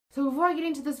So before I get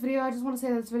into this video, I just want to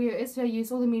say that this video is fair use.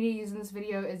 All the media used in this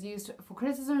video is used for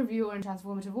criticism, review, or in a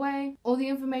transformative way. All the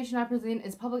information I present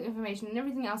is public information and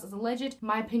everything else is alleged,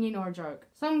 my opinion, or a joke.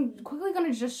 So I'm quickly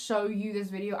going to just show you this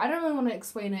video. I don't really want to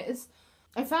explain it.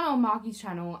 I found it on Marky's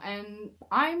channel and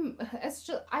We're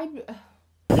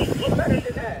better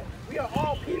than that. We are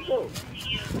all people.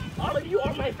 All of you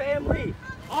are my family.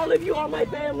 All of you are my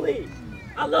family.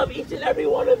 I love each and every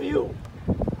one of you.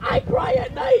 I cry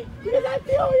at night because I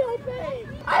feel your pain.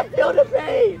 I feel the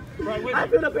pain. I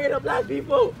feel the pain of black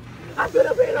people. I feel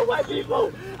the pain of white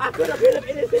people. I feel the pain of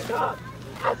innocent cops.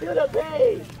 I feel the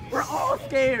pain. We're all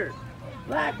scared.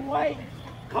 Black, white,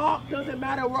 cop, doesn't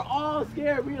matter. We're all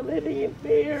scared. We're living in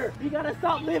fear. You gotta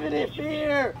stop living in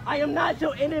fear. I am not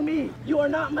your enemy. You are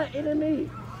not my enemy.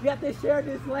 We have to share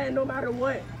this land no matter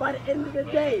what. By the end of the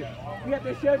day, we have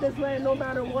to share this land no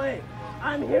matter what.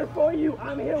 I'm here for you.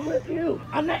 I'm here with you.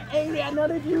 I'm not angry at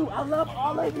none of you. I love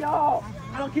all of y'all.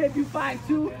 I don't care if you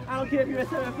 5'2". I don't care if you're a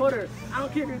 7-footer. I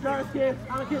don't care if you're dark skinned.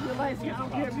 I don't care if you're light skinned. I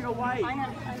don't care if you're white.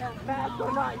 Mask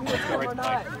or not, uniform or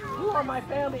not. You are my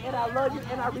family and I love you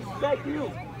and I respect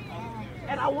you.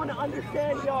 And I want to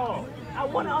understand y'all. I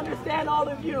want to understand all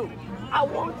of you. I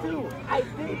want to. I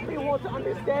deeply want to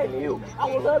understand you.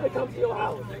 I would love to come to your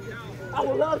house. I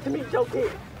would love to meet your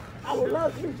kids. I would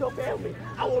love to meet your family.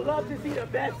 I would love to see the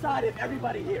best side of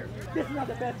everybody here. This is not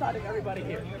the best side of everybody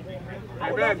here.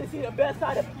 I would love to see the best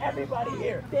side of everybody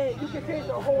here. Then you can change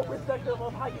the whole perspective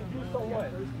of how you view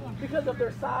someone because of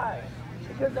their size,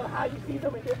 because of how you see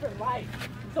them in different lights.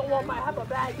 Someone might have a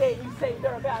bad day and you say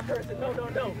they're a bad person. No, no,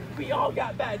 no. We all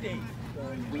got bad days.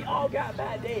 We all got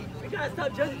bad days. We gotta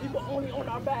stop judging people only on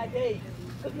our bad days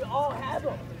because we all have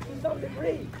them. To some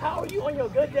degree. How are you on your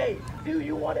good days? Do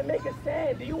you want to make a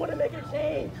stand? Do you want to make a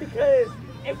change? Because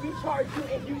if we charge you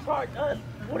and you charge us,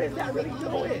 what is that really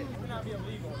doing?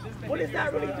 What is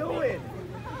that really doing?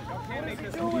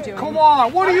 Come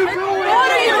on, what are you doing?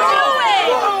 What are you doing?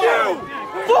 Fuck you!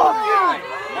 Fuck you!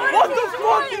 What the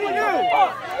fuck do you do?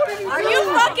 Are you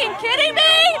fucking kidding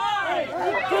me?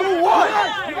 For what?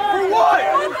 For what?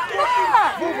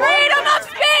 Freedom of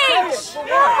speech!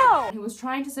 No! he was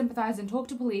trying to sympathize and talk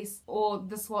to police or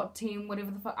the SWAT team,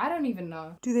 whatever the fuck. I don't even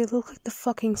know. Do they look like the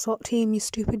fucking SWAT team, you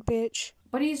stupid bitch?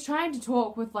 But he's trying to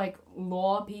talk with, like,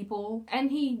 law people, and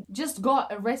he just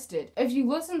got arrested. If you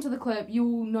listen to the clip,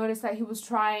 you'll notice that he was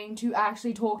trying to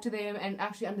actually talk to them and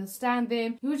actually understand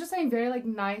them. He was just saying very, like,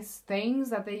 nice things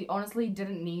that they honestly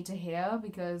didn't need to hear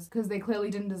because they clearly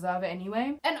didn't deserve it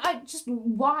anyway. And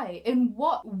why? In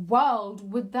what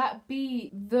world would that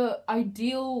be the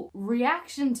ideal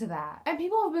reaction to that? And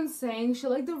people have been saying shit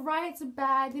like, the riots are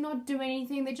bad, they're not doing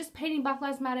anything, they're just painting Black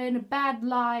Lives Matter in a bad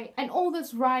light, and all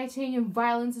this rioting and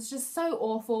violence is just so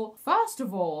awful. First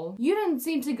of all, you didn't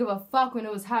seem to give a fuck when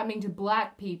it was happening to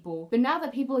black people, but now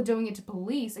that people are doing it to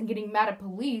police and getting mad at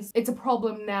police, it's a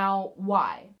problem now.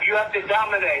 Why? You have to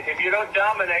dominate. If you don't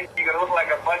dominate, you're gonna look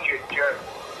like a bunch of jerks.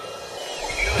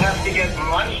 You have to get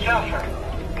much tougher.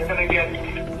 You're gonna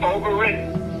get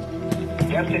overridden.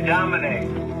 You have to dominate.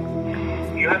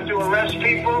 You have to arrest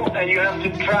people and you have to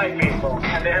try people,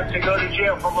 and they have to go to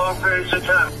jail for long periods of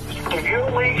time. If you're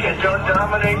weak and don't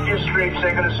dominate your streets,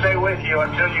 they're going to stay with you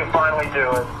until you finally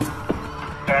do it.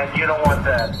 And you don't want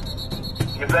that.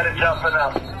 You better toughen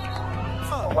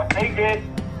up. What they did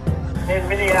in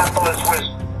Minneapolis was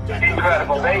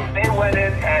incredible. They went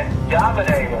in and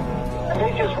dominated. And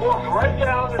they just walked right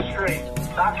down the street,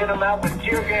 knocking them out with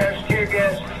tear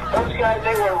gas. Those guys,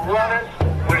 they were running.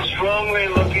 We're strongly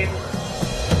looking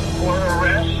for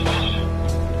arrests.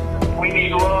 We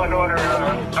need law and order in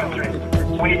our country.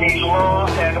 We need law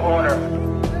and order.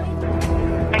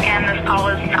 Again, this call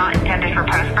is not intended for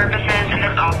press purposes and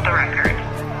is off the record.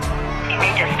 You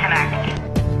may disconnect.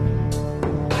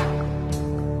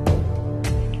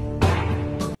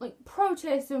 Like,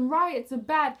 protests and riots are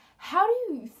bad. How do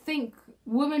you think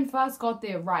women first got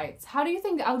their rights? How do you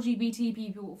think the LGBT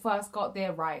people first got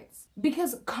their rights?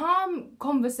 Because calm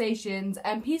conversations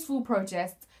and peaceful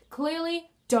protests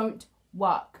clearly don't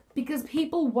work. Because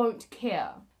people won't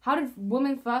care. How did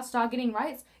women first start getting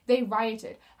rights? They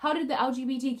rioted. How did the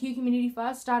LGBTQ community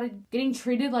first started getting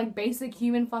treated like basic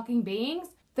human fucking beings?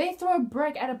 They throw a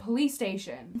brick at a police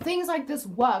station. Things like this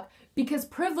work because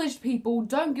privileged people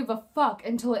don't give a fuck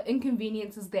until it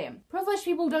inconveniences them. Privileged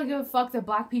people don't give a fuck that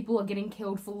black people are getting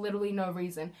killed for literally no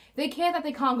reason. They care that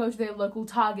they can't go to their local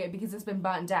Target because it's been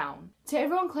burnt down. To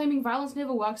everyone claiming violence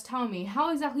never works, tell me,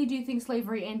 how exactly do you think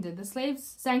slavery ended? The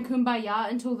slaves sang kumbaya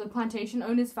until the plantation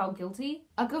owners felt guilty?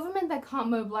 A government that can't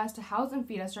mobilize to house and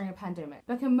feed us during a pandemic,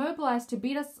 but can mobilize to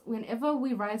beat us whenever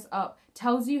we rise up,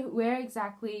 tells you where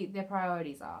exactly their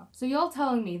priorities are. So you're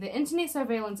telling me the internet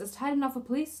surveillance is tight enough for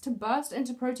police to burst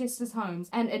into protesters' homes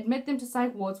and admit them to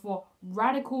psych wards for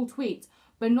radical tweets,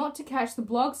 but not to catch the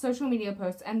blogs, social media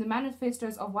posts, and the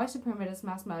manifestos of white supremacist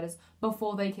mass murders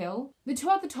before they kill? The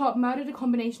two at the top murdered a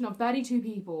combination of 32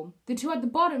 people. The two at the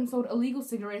bottom sold illegal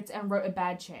cigarettes and wrote a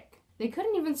bad check. They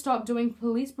couldn't even stop doing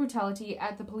police brutality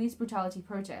at the police brutality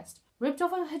protest. Ripped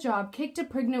off a hijab, kicked a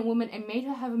pregnant woman and made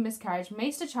her have a miscarriage,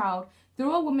 maced a child,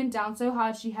 threw a woman down so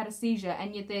hard she had a seizure,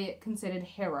 and yet they're considered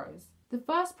heroes. The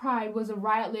first Pride was a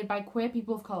riot led by queer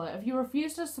people of colour. If you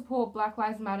refuse to support Black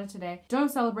Lives Matter today,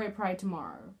 don't celebrate Pride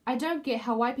tomorrow. I don't get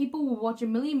how white people will watch a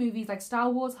million movies like Star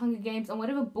Wars, Hunger Games, and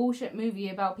whatever bullshit movie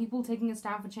about people taking a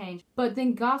stand for change, but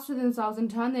then gasp to themselves and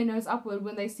turn their nose upward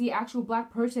when they see actual black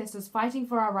protesters fighting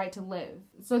for our right to live.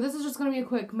 So this is just going to be a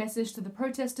quick message to the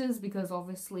protesters, because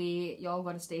obviously y'all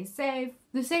gotta stay safe.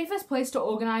 The safest place to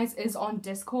organize is on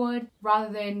Discord,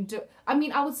 rather than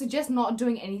I would suggest not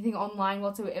doing anything online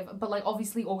whatsoever, but like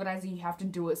obviously organizing, you have to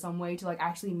do it some way to like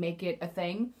actually make it a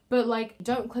thing. But like,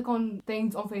 don't click on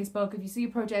things on Facebook. If you see a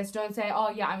protest, don't say, oh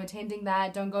yeah, I'm attending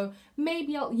that. Don't go,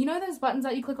 maybe I'll, you know those buttons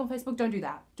that you click on Facebook? Don't do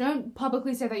that. Don't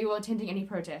publicly say that you're attending any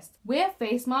protests. Wear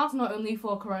face masks, not only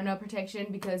for corona protection,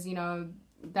 because you know,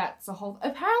 that's a whole,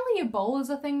 apparently Ebola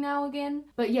is a thing now again,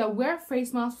 but yeah, wear a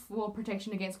face mask for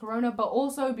protection against corona, but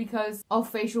also because of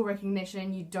facial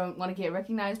recognition. You don't want to get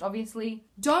recognized, obviously.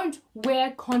 Don't wear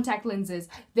contact lenses.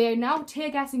 They're now tear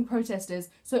gassing protesters,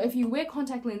 so if you wear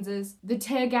contact lenses, the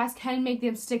tear gas can make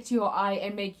them stick to your eye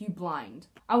and make you blind.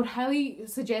 I would highly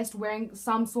suggest wearing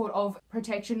some sort of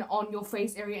protection on your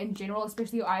face area in general,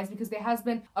 especially your eyes, because there has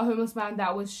been a homeless man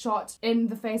that was shot in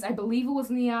the face. I believe it was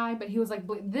in the eye, but he was like,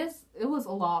 it was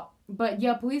a lot. But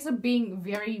yeah, police are being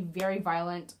very, very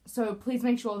violent, so please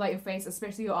make sure that your face,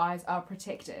 especially your eyes, are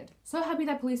protected. So happy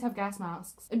that police have gas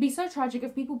masks. It'd be so tragic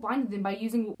if people blinded them by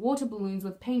using water balloons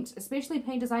with paint, especially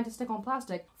paint designed to stick on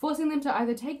plastic, forcing them to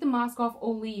either take the mask off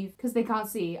or leave because they can't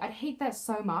see. I'd hate that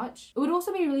so much. It would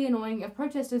also be really annoying if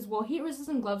protesters wore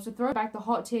heat-resistant gloves to throw back the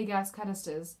hot tear gas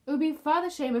canisters. It would be a further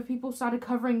shame if people started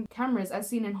covering cameras as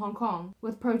seen in Hong Kong,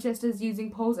 with protesters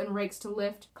using poles and rakes to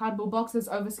lift cardboard boxes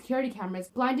over security cameras,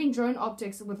 blinding drone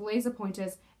optics with laser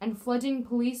pointers, and flooding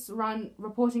police-run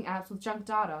reporting apps with junk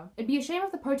data. It'd be a shame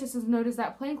if the protesters noticed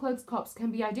that plainclothes cops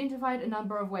can be identified a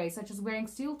number of ways, such as wearing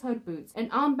steel-toed boots, an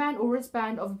armband or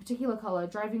wristband of a particular color,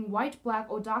 driving white, black,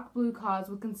 or dark blue cars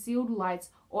with concealed lights,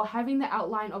 or having the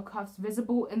outline of cuffs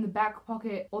visible in the back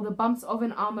pocket or the bumps of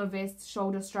an armor vest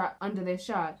shoulder strap under their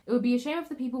shirt. It would be a shame if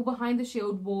the people behind the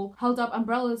shield wall held up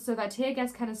umbrellas so that tear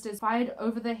gas canisters fired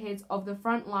over the heads of the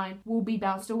front line will be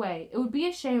bounced away. It would be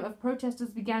a shame if protesters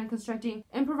began constructing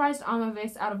improvised armor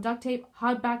vests out of duct tape,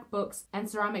 hardback books, and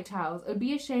ceramic tiles. It would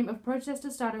be a shame if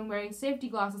protesters started wearing safety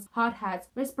glasses, hard hats,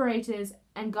 respirators,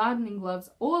 and gardening gloves,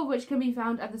 all of which can be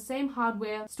found at the same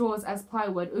hardware stores as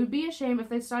plywood. It would be a shame if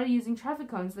they started using traffic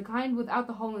cones, the kind without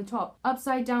the hole in the top,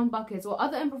 upside down buckets, or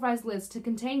other improvised lids to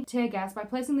contain tear gas by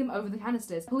placing them over the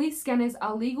canisters. Police scanners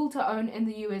are legal to own in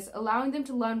the US, allowing them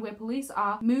to learn where police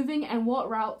are moving and what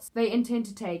routes they intend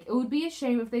to take. It would be a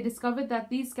shame if they discovered that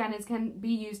these scanners can be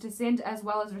used to send as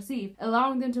well as receive,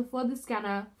 allowing them to flood the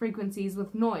scanner frequencies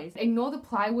with noise. Ignore the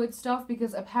plywood stuff,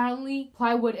 because apparently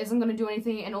plywood isn't going to do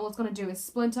anything, and all it's going to do is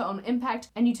splinter on impact,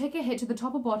 and you take a hit to the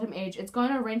top or bottom edge, it's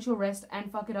going to wrench your wrist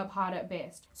and fuck it up hard at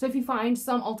best. So if you find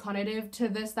some alternative to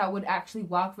this that would actually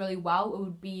work really well, it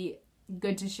would be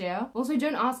good to share. Also,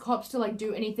 don't ask cops to like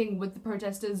do anything with the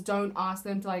protesters. Don't ask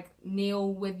them to like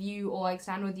kneel with you or like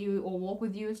stand with you or walk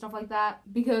with you and stuff like that,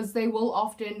 because they will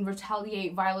often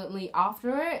retaliate violently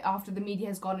after it, after the media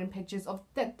has gotten pictures of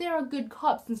that there are good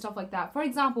cops and stuff like that. For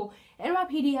example,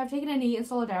 NYPD have taken a knee in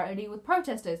solidarity with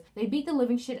protesters. They beat the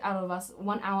living shit out of us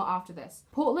 1 hour after this.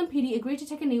 Portland PD agreed to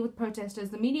take a knee with protesters.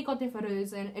 The media got their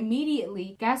photos, and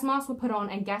immediately gas masks were put on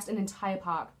and gassed an entire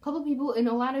park. A couple of people in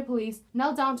Orlando police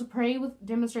knelt down to pray with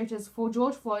demonstrators for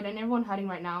George Floyd and everyone hurting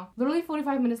right now. Literally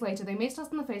 45 minutes later, they maced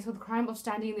us in the face for the crime of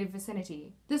standing in their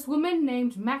vicinity. This woman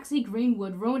named Maxie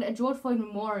Greenwood ruined a George Floyd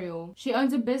memorial. She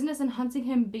owns a business in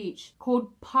Huntington Beach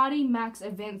called Party Max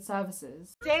Event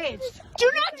Services. Staged.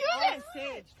 Do not do this!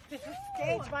 Staged. This is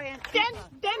staged by Antifa.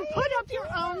 Then put up your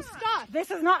own stuff.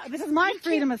 This is my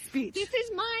freedom of speech. This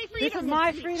is my freedom of speech. This is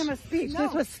my freedom of speech. No.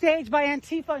 This was staged by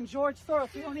Antifa and George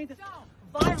Soros. We don't need this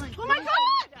violence. Oh my God!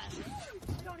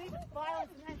 We don't need this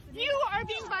violence. You are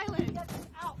being violent. Get this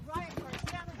out, right? We're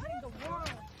damaging the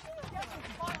world. Get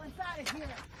this violence out. of here.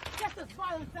 Get this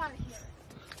violence out of here.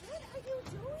 What are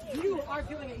you doing? You are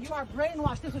doing it. You are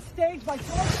brainwashed. This was staged by George.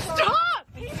 Stop!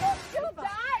 People still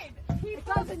died. It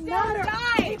doesn't matter.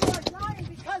 People are dying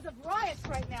because of riots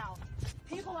right now.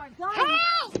 People are dying.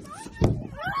 Help!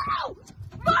 Help!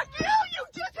 Fuck you! You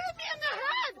just hit me in the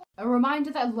head! A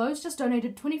reminder that Lowe's just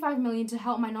donated $25 million to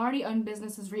help minority-owned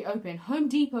businesses reopen. Home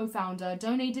Depot founder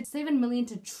donated $7 million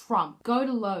to Trump. Go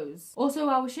to Lowe's. Also,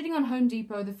 while we're shitting on Home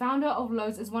Depot, the founder of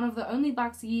Lowe's is one of the only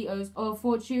black CEOs of a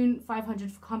Fortune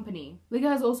 500 company. Liga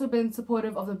has also been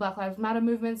supportive of the Black Lives Matter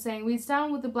movement, saying, "We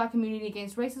stand with the black community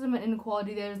against racism and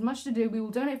inequality. There is much to do. We will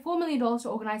donate $4 million to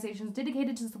organizations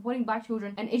dedicated to supporting black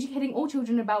children and educating all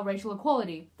children about racial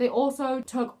equality." They also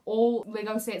took all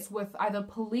Lego sets with either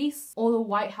police or the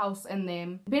White House in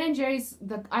them. Ben & Jerry's,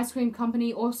 the ice cream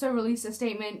company, also released a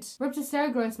statement. Rip Sarah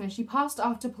Grossman. She passed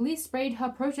after police sprayed her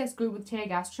protest group with tear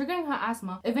gas, triggering her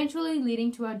asthma, eventually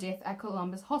leading to her death at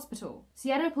Columbus Hospital.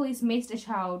 Seattle police maced a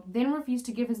child, then refused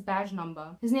to give his badge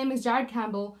number. His name is Jared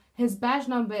Campbell. His badge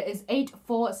number is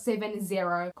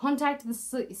 8470. Contact the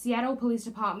Seattle Police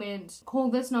Department,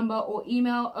 call this number, or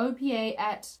email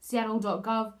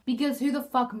opa@seattle.gov, because who the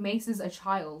fuck maces a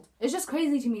child? It's just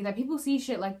crazy to me that people see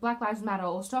shit like Black Lives Matter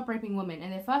or Stop Raping Women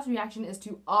and their first reaction is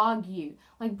to argue.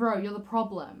 Like, bro, you're the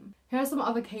problem. Here are some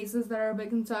other cases that are a bit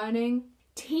concerning.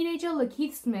 Teenager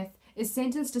Lakeith Smith is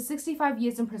sentenced to 65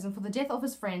 years in prison for the death of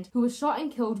his friend who was shot and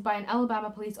killed by an Alabama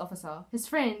police officer. His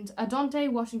friend,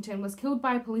 Adonte Washington, was killed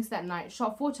by police that night,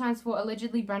 shot 4 times for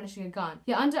allegedly brandishing a gun.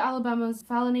 Yet under Alabama's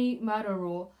felony murder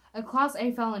rule, a Class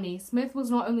A felony, Smith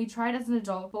was not only tried as an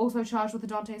adult, but also charged with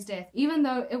Adonte's death, even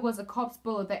though it was a cop's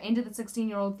bullet that ended the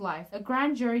 16-year-old's life. A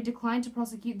grand jury declined to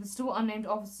prosecute the still unnamed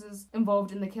officers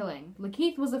involved in the killing.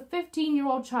 Lakeith was a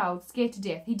 15-year-old child scared to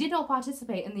death. He did not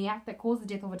participate in the act that caused the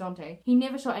death of Adonte. He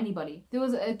never shot anybody. There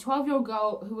was a 12-year-old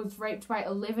girl who was raped by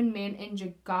 11 men in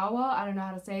Jigawa. I don't know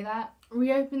how to say that.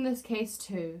 Reopen this case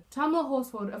too. Tamla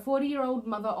Horsford, a 40-year-old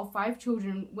mother of 5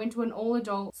 children, went to an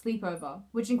all-adult sleepover,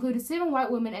 which included 7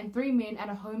 white women and 3 men at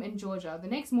a home in Georgia. The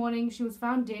next morning, she was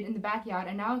found dead in the backyard,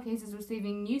 and now her case is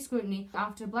receiving new scrutiny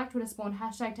after Black Twitter spawned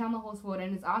 #Tamla Horsford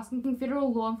and is asking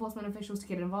federal law enforcement officials to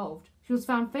get involved. She was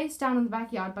found face down in the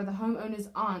backyard by the homeowner's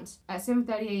aunt at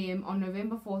 7:30 a.m. on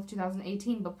November 4th,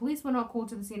 2018, but police were not called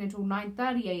to the scene until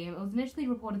 9:30 a.m. It was initially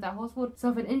reported that Horsford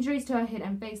suffered injuries to her head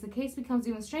and face. The case becomes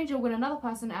even stranger when another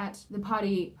person at the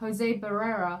party, Jose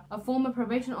Barrera, a former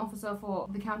probation officer for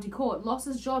the county court, lost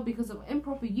his job because of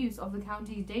improper use of the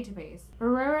county's database.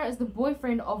 Barrera is the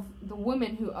boyfriend of the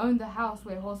woman who owned the house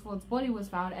where Horsford's body was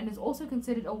found and is also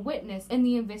considered a witness in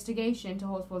the investigation to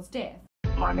Horsford's death.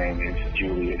 My name is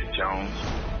Julius Jones.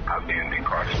 I've been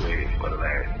incarcerated for the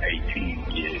last 18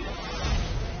 years.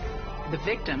 The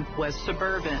victim was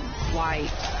suburban, white,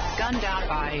 gunned down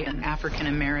by an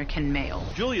African-American male.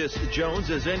 Julius Jones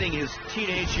is ending his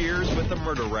teenage years with a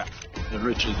murder rap. And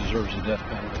Richard deserves a death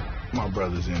penalty. My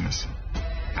brother's innocent.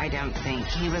 I don't think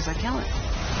he was a killer.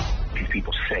 These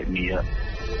people set me up.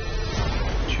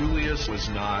 Julius was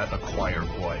not a choir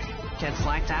boy. Kids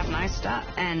like to have nice stuff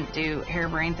and do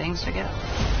harebrained things together.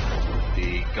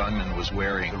 The gunman was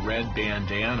wearing a red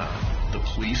bandana. The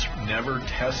police never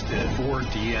tested for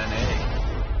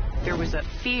DNA. There was a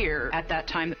fear at that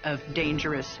time of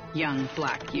dangerous young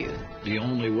black youth. The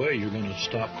only way you're going to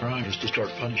stop crime is to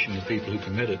start punishing the people who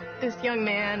commit it. This young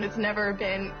man has never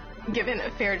been given a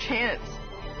fair chance.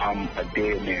 I'm a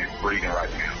dead man breathing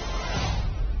right now.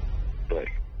 But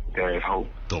there is hope.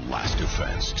 The Last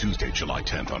Defense, Tuesday, July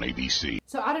 10th on ABC.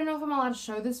 So I don't know if I'm allowed to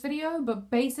show this video, but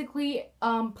basically,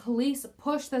 police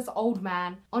pushed this old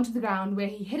man onto the ground where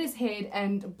he hit his head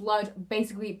and blood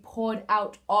basically poured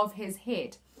out of his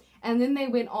head. And then they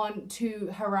went on to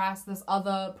harass this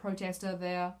other protester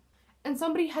there. And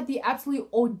somebody had the absolute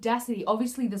audacity,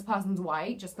 obviously this person's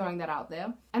white, just throwing that out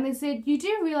there, and they said, "You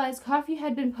do realize curfew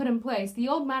had been put in place. The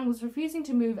old man was refusing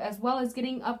to move as well as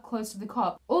getting up close to the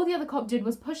cop. All the other cop did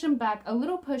was push him back, a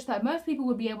little push that most people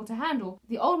would be able to handle.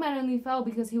 The old man only fell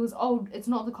because he was old. It's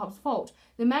not the cop's fault.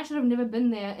 The man should have never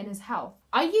been there in his health."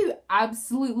 Are you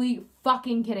absolutely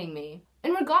fucking kidding me?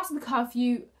 In regards to the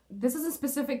curfew, this isn't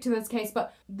specific to this case,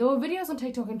 but there were videos on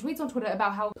TikTok and tweets on Twitter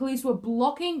about how police were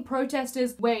blocking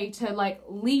protesters' way to, like,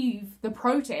 leave the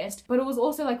protest, but it was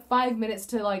also, like, 5 minutes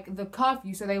to, like, the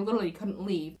curfew, so they literally couldn't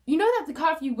leave. You know that the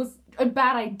curfew was a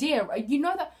bad idea, right? You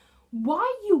know that. Why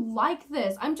are you like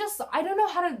this? I don't know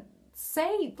how to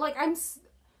say, like,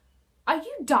 are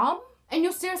you dumb? And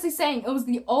you're seriously saying it was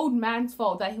the old man's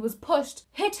fault that he was pushed,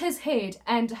 hit his head,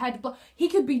 and he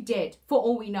could be dead, for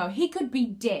all we know. He could be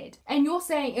dead. And you're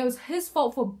saying it was his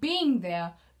fault for being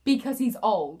there because he's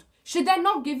old. Should that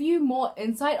not give you more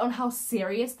insight on how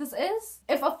serious this is?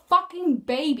 If a fucking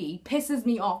baby pisses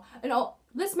me off,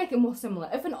 let's make it more similar.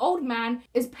 If an old man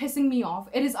is pissing me off,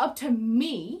 it is up to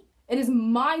me, it is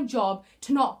my job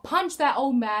to not punch that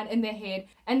old man in their head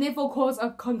and therefore cause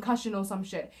a concussion or some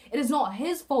shit. It is not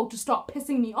his fault to stop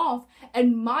pissing me off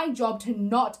and my job to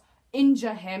not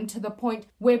injure him to the point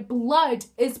where blood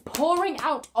is pouring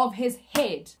out of his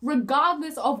head.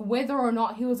 Regardless of whether or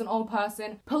not he was an old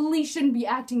person, police shouldn't be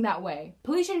acting that way.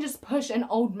 Police shouldn't just push an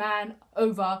old man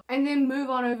over and then move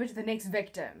on over to the next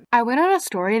victim. I went on a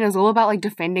story and it was all about like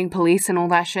defending police and all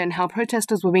that shit and how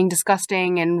protesters were being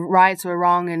disgusting and riots were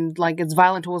wrong and like it's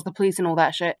violent towards the police and all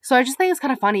that shit. So I just think it's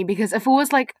kind of funny because if it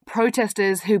was like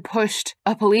protesters who pushed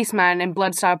a policeman and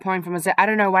blood started pouring from his head, I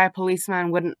don't know why a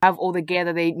policeman wouldn't have all the gear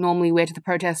that they normally wear to the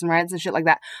protests and riots and shit like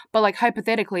that. But like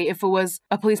hypothetically, if it was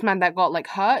a policeman that got like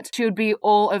hurt, she would be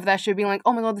all over that. She would be like,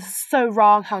 oh my god, this is so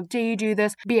wrong. How dare you do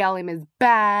this? BLM is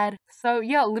bad. So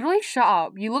yeah, literally shut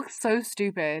up. You look so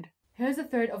stupid. Here's a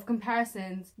third of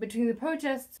comparisons between the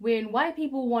protests when white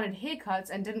people wanted haircuts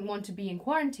and didn't want to be in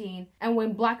quarantine and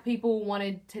when black people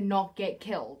wanted to not get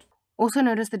killed. Also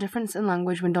notice the difference in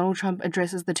language when Donald Trump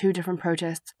addresses the two different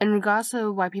protests. In regards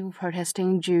to white people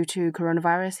protesting due to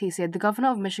coronavirus, he said the governor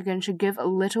of Michigan should give a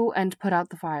little and put out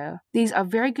the fire. These are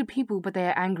very good people, but they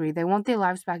are angry. They want their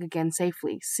lives back again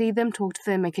safely. See them, talk to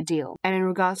them, make a deal. And in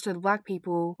regards to the black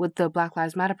people with the Black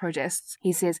Lives Matter protests,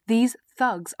 he says, these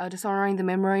thugs are dishonoring the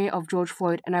memory of George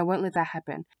Floyd and I won't let that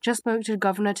happen. Just spoke to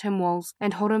Governor Tim Walz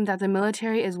and told him that the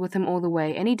military is with him all the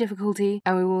way. Any difficulty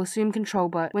and we will assume control,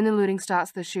 but when the looting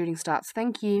starts, the shooting starts.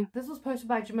 Thank you. This was posted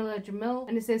by Jamila Jamil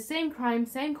and it says same crime,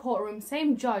 same courtroom,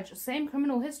 same judge, same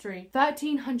criminal history,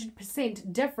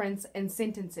 1300% difference in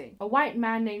sentencing. A white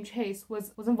man named Chase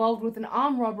was involved with an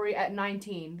armed robbery at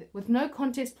 19 with no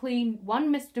contest plea,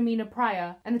 1 misdemeanor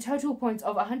prior and the total points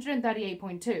of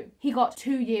 138.2. He got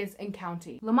 2 years in county.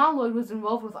 Lamar Lloyd was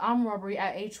involved with armed robbery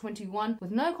at age 21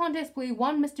 with no contest plea,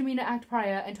 1 misdemeanor act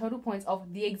prior and total points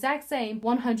of the exact same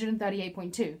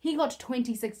 138.2. He got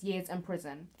 26 years in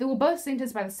prison. They were both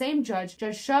sentenced by the same judge,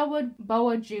 Judge Sherwood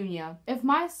Bower Jr. If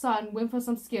my son went for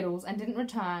some Skittles and didn't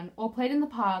return, or played in the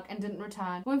park and didn't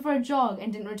return, went for a jog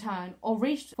and didn't return, or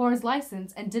reached for his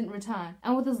license and didn't return,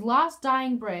 and with his last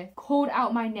dying breath called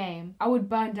out my name, I would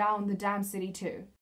burn down the damn city too.